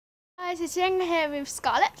Guys, so today I'm here with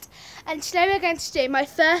Scarlett, and today we're going to do my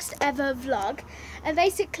first ever vlog. And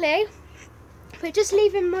basically, we're just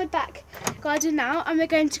leaving my back garden now, and we're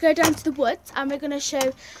going to go down to the woods, and we're going to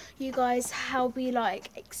show you guys how we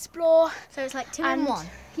explore. So it's like two in one.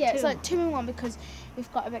 Yeah, it's like 2 in 1 because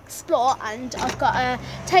we've got to explore, and I've got to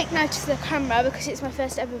take notice of the camera because it's my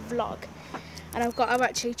first ever vlog. And I've got to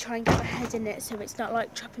actually try and get my head in it so it's not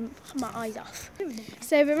like chopping my eyes off.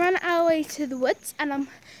 So we're on our way to the woods, and I'm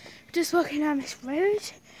just walking down this road.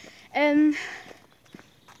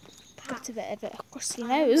 Got a bit of a crusty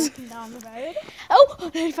nose. Down the road. Oh, I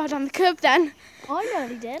nearly fell down the curb then. I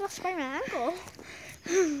nearly did. I sprained my ankle.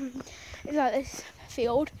 It's like this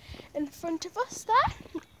field in front of us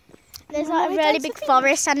there. There's like a really big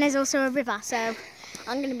forest, and there's also a river, so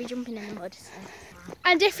I'm going to be jumping in the mud. So.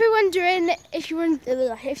 And if you're wondering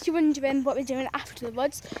what we're doing after the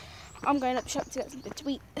woods, I'm going up shop to get something to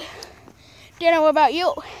eat. Don't know about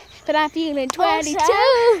you, but I'm feeling 22.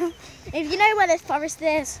 Also, if you know where this forest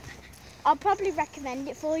is, I'll probably recommend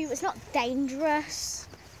it for you. It's not dangerous.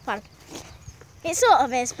 Well, it sort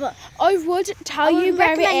of is, but I would tell you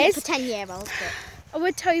where it is. For 10-year-olds, I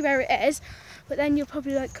would tell you where it is, but then you'll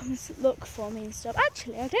probably come look for me and stuff.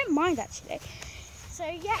 Actually, I don't mind actually. So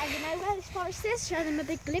yeah, if you know where this forest is, show them a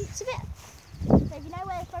big glimpse of it. So if you know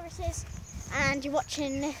where the forest is and you're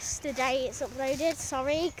watching this the day it's uploaded,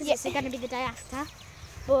 sorry, because it's going to be the day after.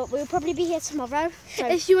 But we'll probably be here tomorrow. So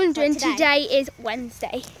if you're wondering, today is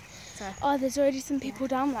Wednesday. So. Oh, there's already some people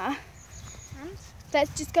down there. And?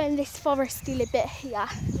 Let's just go in this foresty bit here.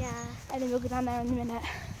 Yeah. And then we'll go down there in a minute.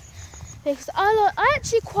 Because I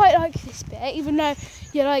actually quite like this bit, even though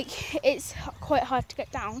it's quite hard to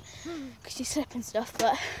get down because you slip and stuff.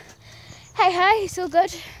 But hey, it's all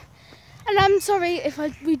good. And I'm sorry if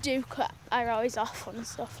we do cut our eyes off on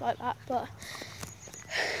stuff like that, but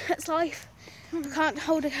it's life. I can't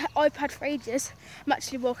hold an iPad for ages. I'm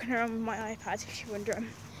actually walking around with my iPad, if you're wondering.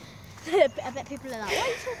 I bet people are like, what are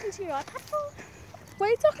you talking to your iPad for? What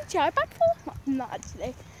are you talking to your iPad for? Not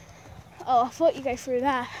actually. Oh, I thought you go through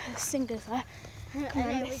there. There's singers there. Come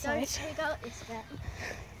on this side. We go up this bit.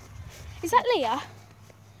 Is that Leah?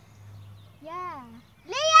 Yeah.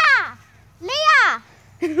 Leah!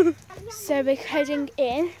 So we're heading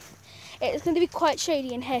in. It's going to be quite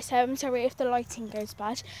shady in here, so I'm sorry if the lighting goes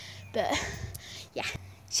bad. But yeah,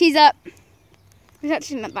 she's up. It's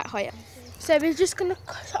actually not that high up. So we're just going to,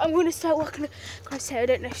 I'm going to start walking across here. I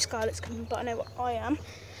don't know if Scarlett's coming, but I know what I am.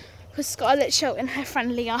 Because Scarlett's shouting her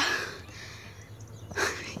friend Leah.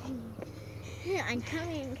 Yeah, I'm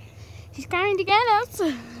coming. She's coming to get us.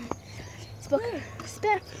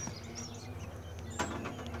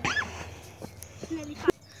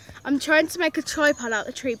 I'm trying to make a tripod out of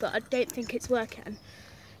the tree, but I don't think it's working.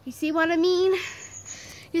 You see what I mean?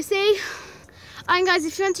 You see? And guys,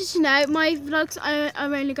 if you wanted to know, my vlogs are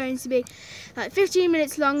only going to be like 15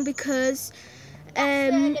 minutes long because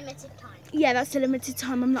that's the limited time. Yeah, that's the limited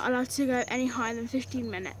time. I'm not allowed to go any higher than 15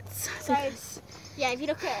 minutes. So yeah, if you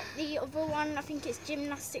look at the other one, I think it's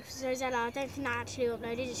gymnastics with Rosella. I don't think that actually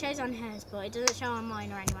uploaded. It shows on hers, but it doesn't show on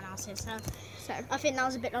mine or anyone else's. So I think that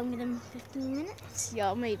was a bit longer than 15 minutes.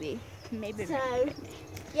 Yeah, maybe. So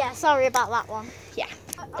yeah, sorry about that one. Yeah,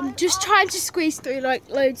 I'm just trying to squeeze through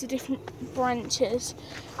loads of different branches.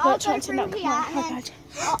 I'll go through here and then,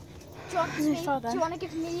 do you want to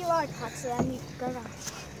give me your iPad so then you can go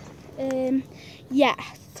around? Yeah.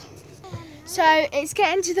 So it's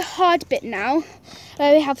getting to the hard bit now,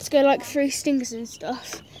 where we have to go through stingers and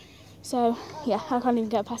stuff. So yeah, I can't even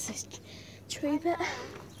get past this tree bit.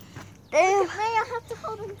 I have to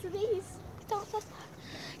hold on to these. Don't want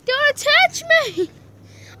to touch me.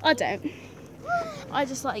 I don't. I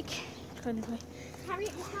just kind of way.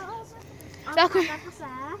 Harriet,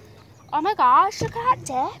 oh my gosh, look at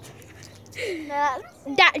that dip.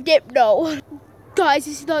 That dip, no. Guys,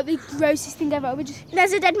 this is the grossest thing ever.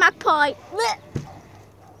 There's a dead magpie.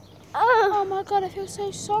 Oh my god, I feel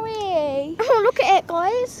so sorry. Oh, look at it,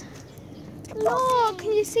 guys. Look,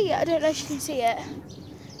 can you see it? I don't know if you can see it.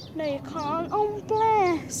 No, you can't. Oh,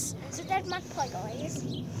 bless. It's a dead magpie, guys.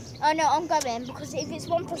 Oh no, I'm going because if it's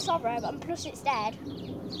one for sorrow and plus it's dead.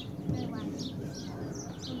 No way.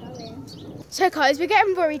 I'm going. So guys, we're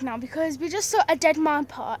getting worried now because we just saw a dead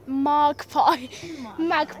magpie.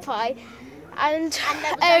 And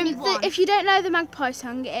if you don't know the magpie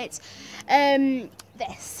song, it's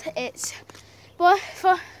this. It's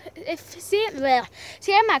see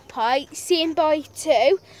a magpie, seen by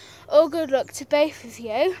two. All good luck to both of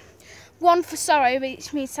you. 1 for sorrow,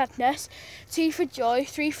 which means sadness. 2 for joy.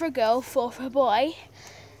 3 for a girl. 4 for a boy.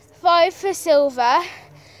 5 for silver.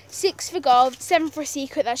 6 for gold. 7 for a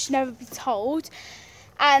secret that should never be told.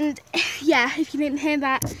 And yeah, if you didn't hear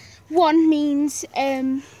that, one means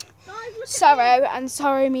sorrow, and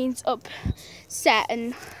sorrow means upset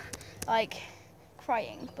and like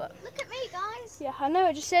crying. But Look at me, guys. yeah, I know,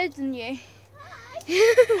 I just said than you.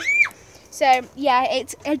 So yeah,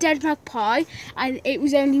 it's a dead magpie, and it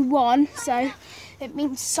was only one, so it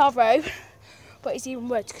means sorrow, but it's even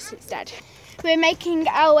worse because it's dead. We're making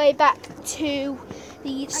our way back to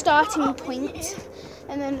the starting point,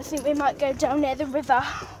 and then I think we might go down near the river.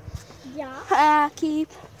 Yeah. I keep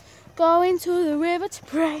going to the river to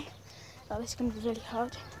pray. Oh, this is going to be really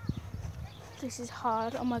hard. This is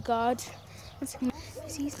hard, oh my god. There's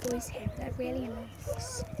these boys here, they're really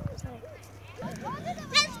nice. Let's go,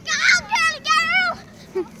 girl!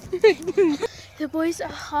 The boys are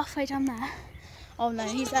halfway down there. Oh no,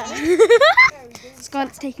 he's there. It's going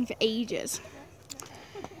to take him for ages.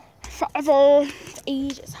 Forever, for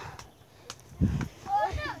ages.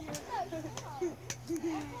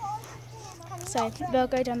 So we'll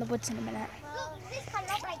go down the woods in a minute.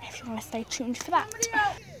 If you want to stay tuned for that.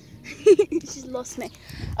 She's lost me.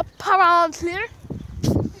 Apparently.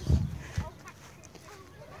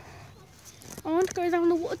 I want to go down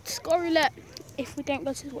the woods, Scarlet. If we don't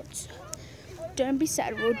go to the woods, don't be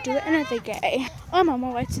sad, we'll do it another day. I'm on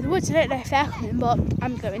my way to the woods. I don't know if they're coming, but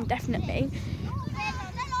I'm going definitely.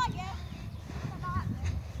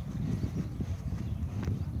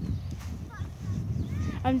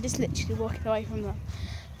 I'm just literally walking away from them.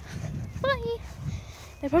 Bye.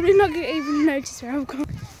 They're probably not going to even notice where I'm going.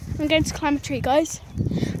 I'm going to climb a tree, guys.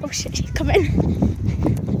 Oh shit, she's coming.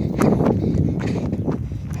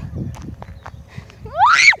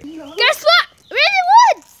 Guess what? We're in the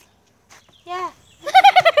woods! Yeah. Where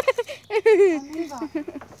are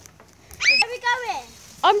we going?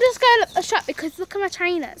 I'm just going up the shop because look at my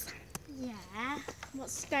trainers. Yeah.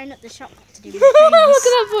 What's going up the shop to do with Look at trainers?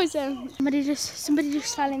 that voice. Somebody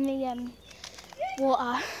just fell in the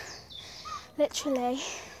water. Literally.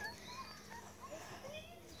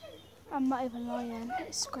 I'm not even lying.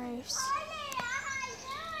 It's gross.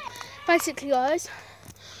 Basically, guys,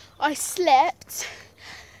 I slipped.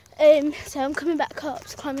 So I'm coming back up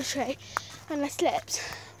to climb a tree, and I slipped,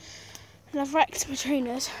 and I've wrecked my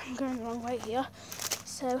trainers. I'm going the wrong way here.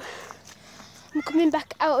 So I'm coming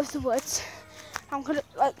back out of the woods. I'm gonna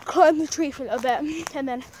like climb the tree for a little bit, and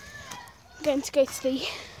then I'm going to go to the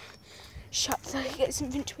shop so I can get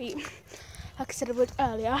something to eat, like I said I would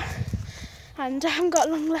earlier. And I haven't got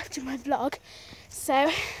long left in my vlog, so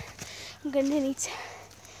I'm going to need to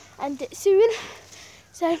end it soon.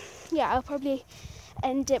 So yeah, I'll probably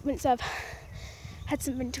end it once I've had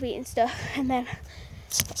something to eat and stuff, and then I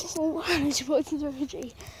need to walk into the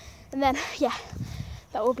tree, and then yeah,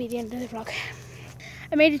 that will be the end of the vlog.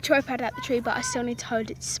 I made a tripod out the tree, but I still need to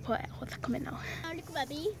hold it to support it while they're coming now. Oh, look at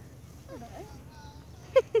Babby.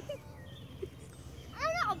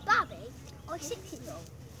 I'm not a Babby. I'm 16-year-old.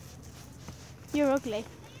 You're ugly.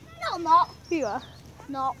 No, I'm not. You are.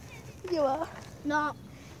 No. You are. No.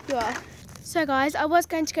 You are. So guys, I was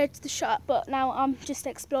going to go to the shop, but now I'm just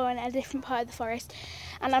exploring a different part of the forest,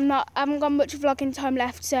 and I haven't got much vlogging time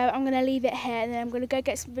left, so I'm going to leave it here, and then I'm going to go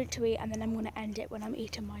get something to eat, and then I'm going to end it when I'm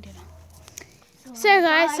eating my dinner. So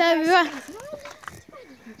guys,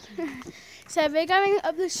 so we're going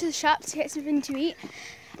up to the shop to get something to eat.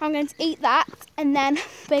 I'm going to eat that, and then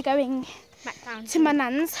we're going Back down to my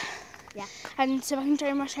nan's. Yeah. And so I can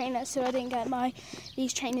dry my trainers so I didn't get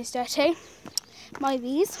these trainers dirty.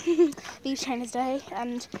 These trainers dirty.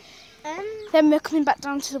 And then we're coming back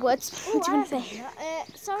down to the woods. What do you want to say?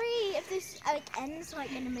 Sorry if this ends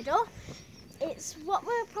like in the middle. It's what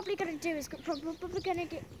we're probably going to do is probably going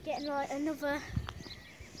to get like another.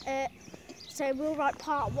 So we'll write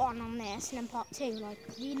part 1 on this and then part 2 like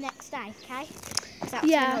the next day, okay? That's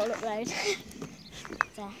Yeah. when it'll upload.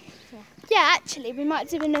 So, yeah. Yeah, actually, we might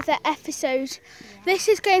do another episode. Yeah. This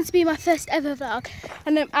is going to be my first ever vlog,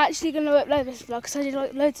 and I'm actually going to upload this vlog because I did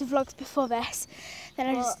like loads of vlogs before this. Then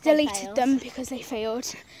I just deleted them because they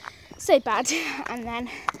failed so bad, and then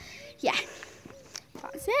yeah,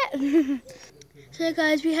 that's it. So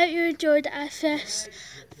guys, we hope you enjoyed our first.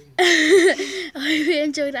 I hope you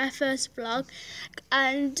enjoyed our first vlog,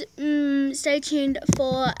 and stay tuned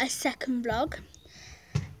for a second vlog.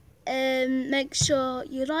 Make sure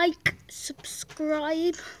you like,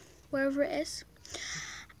 subscribe, wherever it is,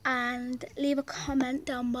 and leave a comment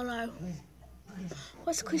down below.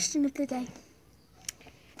 What's the question of the day?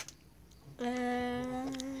 The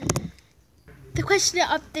question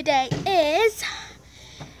of the day is,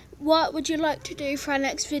 what would you like to do for our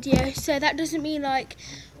next video? So that doesn't mean like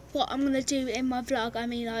what I'm going to do in my vlog, I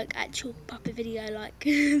mean like actual proper video, like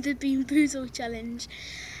the Bean Boozle challenge.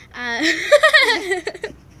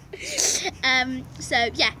 So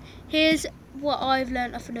yeah, here's what I've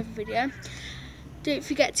learned off another video. Don't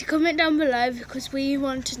forget to comment down below because we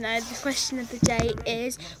want to know. The question of the day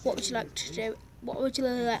is, what would you like to do? What would you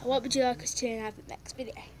like us to have in the next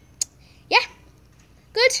video? Yeah,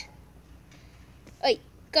 good. Oi,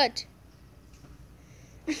 good.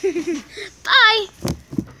 Bye.